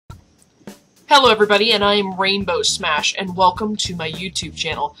Hello everybody, and I am Rainbow Smash, and welcome to my YouTube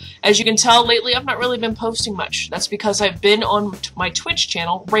channel. As you can tell, lately I've not really been posting much. That's because I've been on my Twitch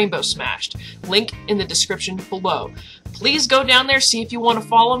channel, Rainbow Smashed. Link in the description below. Please go down there, see if you want to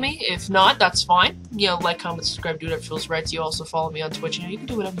follow me. If not, that's fine. You know, like, comment, subscribe, do whatever feels right. You also follow me on Twitch. You know, you can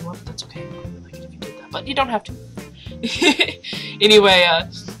do whatever you want, but that's okay. I would like it if you did that, but you don't have to. Anyway,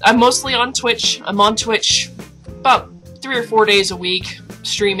 I'm mostly on Twitch. I'm on Twitch about 3 or 4 days a week,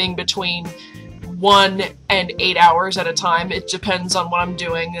 streaming between 1 and 8 hours at a time. It depends on what I'm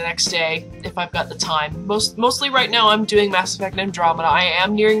doing the next day, if I've got the time. Mostly right now I'm doing Mass Effect Andromeda. I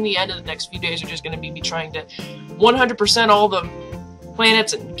am nearing the end of the next few days, are just going to be me trying to 100% all the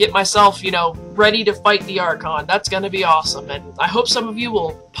planets and get myself, you know, ready to fight the Archon. That's going to be awesome, and I hope some of you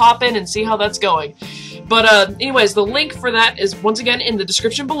will pop in and see how that's going. But anyways, the link for that is once again in the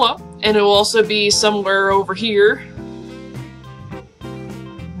description below, and it will also be somewhere over here.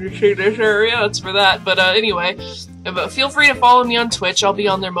 You see this area? That's for that. But anyway, feel free to follow me on Twitch. I'll be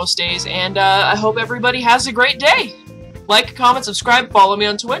on there most days, and I hope everybody has a great day. Like, comment, subscribe, follow me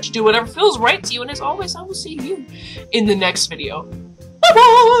on Twitch, do whatever feels right to you, and as always, I will see you in the next video.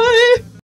 Bye-bye!